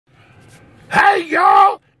Hey,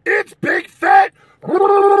 y'all, it's Big Fat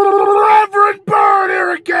Reverend Burn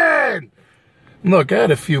here again. Look, I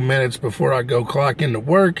had a few minutes before I go clock into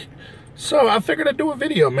work, so I figured I'd do a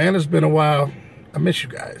video, man. It's been a while. I miss you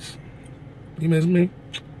guys. You miss me?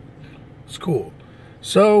 It's cool.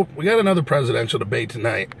 So, we got another presidential debate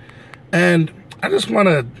tonight, and I just want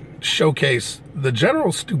to showcase the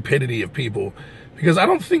general stupidity of people, because I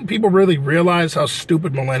don't think people really realize how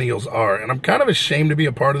stupid millennials are, and I'm kind of ashamed to be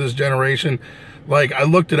a part of this generation. Like, I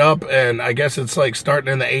looked it up, and I guess it's like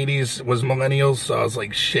starting in the 80s was millennials, so I was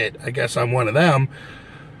like, shit, I guess I'm one of them.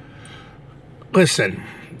 Listen,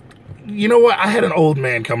 you know what? I had an old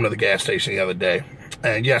man come to the gas station the other day,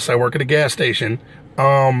 and yes, I work at a gas station,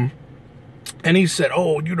 and he said,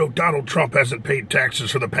 oh, you know, Donald Trump hasn't paid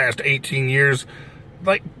taxes for the past 18 years.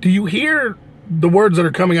 Like, do you hear the words that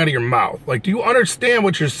are coming out of your mouth? Like, do you understand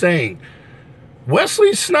what you're saying?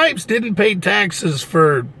 Wesley Snipes didn't pay taxes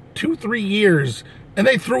for 2-3 years, and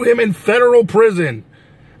they threw him in federal prison.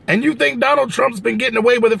 And you think Donald Trump's been getting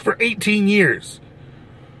away with it for 18 years?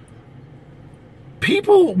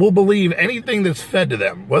 People will believe anything that's fed to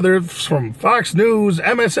them, whether it's from Fox News,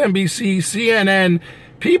 MSNBC, CNN.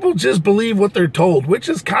 People just believe what they're told, which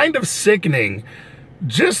is kind of sickening,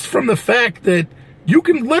 just from the fact that you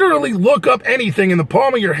can literally look up anything in the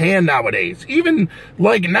palm of your hand nowadays. Even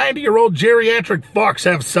like 90-year-old geriatric fucks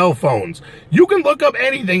have cell phones. You can look up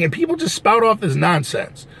anything and people just spout off this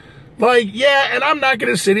nonsense. Like, yeah, and I'm not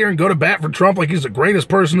going to sit here and go to bat for Trump like he's the greatest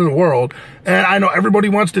person in the world. And I know everybody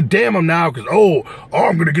wants to damn him now because, oh,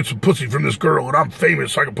 I'm going to get some pussy from this girl and I'm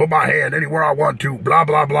famous so I can put my hand anywhere I want to, blah,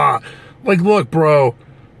 blah, blah. Like, look, bro,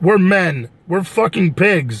 we're men. We're fucking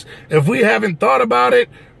pigs. If we haven't thought about it,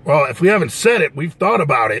 well, if we haven't said it, we've thought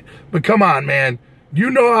about it. But come on, man. You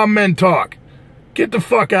know how men talk. Get the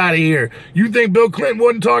fuck out of here. You think Bill Clinton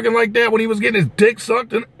wasn't talking like that when he was getting his dick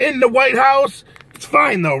sucked in the White House? It's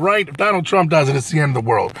fine, though, right? If Donald Trump does it, it's the end of the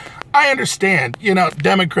world. I understand, you know,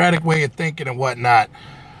 democratic way of thinking and whatnot.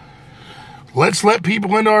 Let's let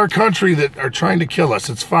people into our country that are trying to kill us.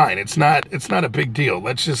 It's fine. It's not a big deal.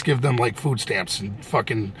 Let's just give them, like, food stamps and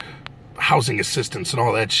fucking housing assistance and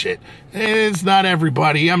all that shit. It's not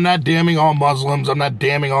everybody. I'm not damning all Muslims. I'm not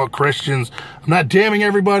damning all Christians. I'm not damning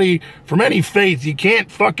everybody from any faith. You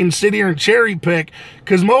can't fucking sit here and cherry pick,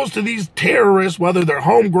 because most of these terrorists, whether they're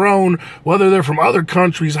homegrown, whether they're from other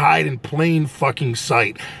countries, hide in plain fucking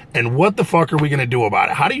sight. And what the fuck are we going to do about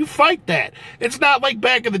it? How do you fight that? It's not like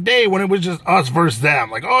back in the day when it was just us versus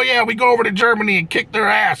them. Like, oh yeah, we go over to Germany and kick their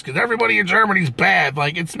ass because everybody in Germany's bad.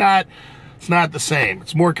 Like, it's not the same.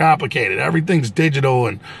 It's more complicated. Everything's digital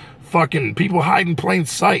and fucking people hide in plain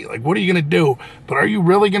sight. Like, what are you going to do? But are you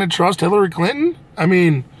really going to trust Hillary Clinton? I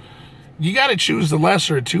mean, you got to choose the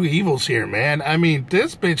lesser of two evils here, man. I mean,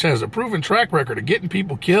 this bitch has a proven track record of getting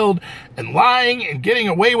people killed and lying and getting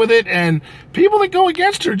away with it. And people that go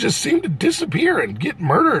against her just seem to disappear and get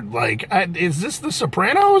murdered. Like, is this The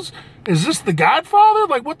Sopranos? Is this The Godfather?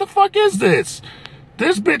 Like, what the fuck is this?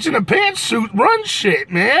 This bitch in a pantsuit runs shit,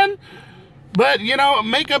 man. But, you know,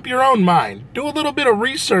 make up your own mind. Do a little bit of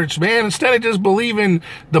research, man. Instead of just believing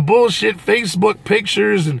the bullshit Facebook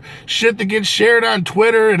pictures and shit that gets shared on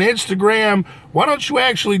Twitter and Instagram, why don't you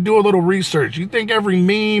actually do a little research? You think every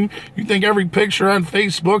meme, you think every picture on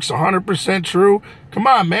Facebook's 100% true? Come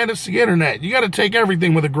on, man, it's the internet. You got to take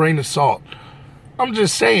everything with a grain of salt. I'm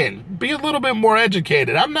just saying, be a little bit more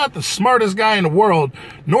educated. I'm not the smartest guy in the world,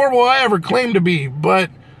 nor will I ever claim to be, but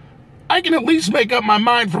I can at least make up my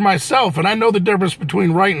mind for myself, and I know the difference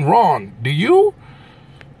between right and wrong. Do you?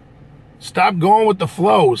 Stop going with the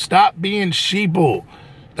flow. Stop being sheeple.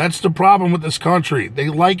 That's the problem with this country. They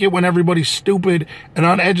like it when everybody's stupid and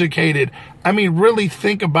uneducated. I mean, really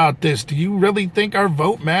think about this. Do you really think our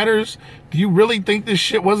vote matters? Do you really think this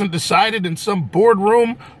shit wasn't decided in some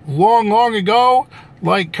boardroom long ago?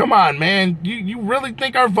 Like, come on, man. You really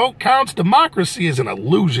think our vote counts? Democracy is an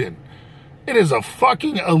illusion. It is a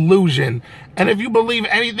fucking illusion. And if you believe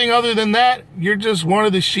anything other than that, you're just one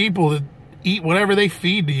of the sheeple that eat whatever they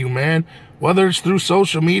feed to you, man. Whether it's through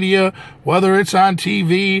social media, whether it's on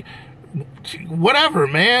TV, whatever,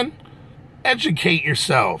 man. Educate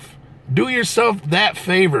yourself. Do yourself that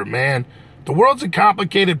favor, man. The world's a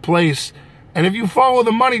complicated place, and if you follow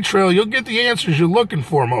the money trail, you'll get the answers you're looking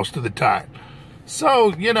for most of the time.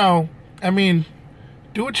 So, you know, I mean,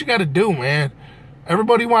 do what you got to do, man.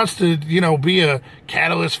 Everybody wants to, you know, be a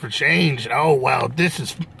catalyst for change. And, oh, well, this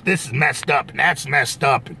is messed up and that's messed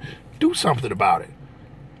up. Do something about it.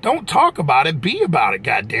 Don't talk about it. Be about it,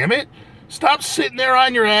 goddammit. Stop sitting there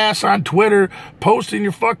on your ass on Twitter, posting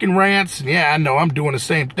your fucking rants. And yeah, I know I'm doing the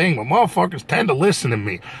same thing, but motherfuckers tend to listen to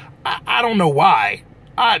me. I don't know why.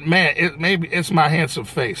 Man, maybe it's my handsome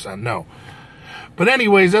face, I know. But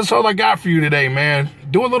anyways, that's all I got for you today, man.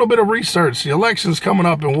 Do a little bit of research. The election's coming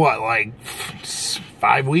up in what, like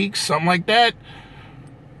 5 weeks, something like that?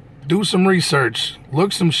 Do some research.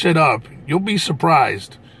 Look some shit up. You'll be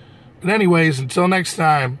surprised. But anyways, until next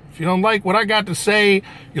time, if you don't like what I got to say,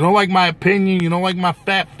 you don't like my opinion, you don't like my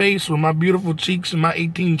fat face with my beautiful cheeks and my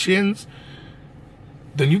 18 chins,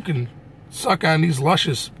 then you can suck on these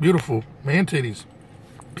luscious, beautiful man titties,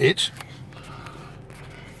 bitch.